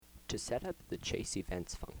To set up the Chase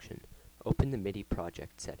Events function, open the MIDI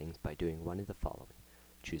project settings by doing one of the following.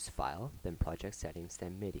 Choose File, then Project Settings,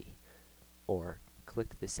 then MIDI. Or,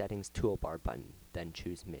 click the Settings toolbar button, then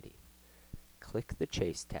choose MIDI. Click the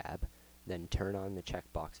Chase tab, then turn on the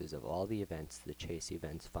checkboxes of all the events the Chase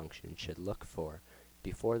Events function should look for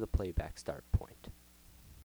before the playback start point.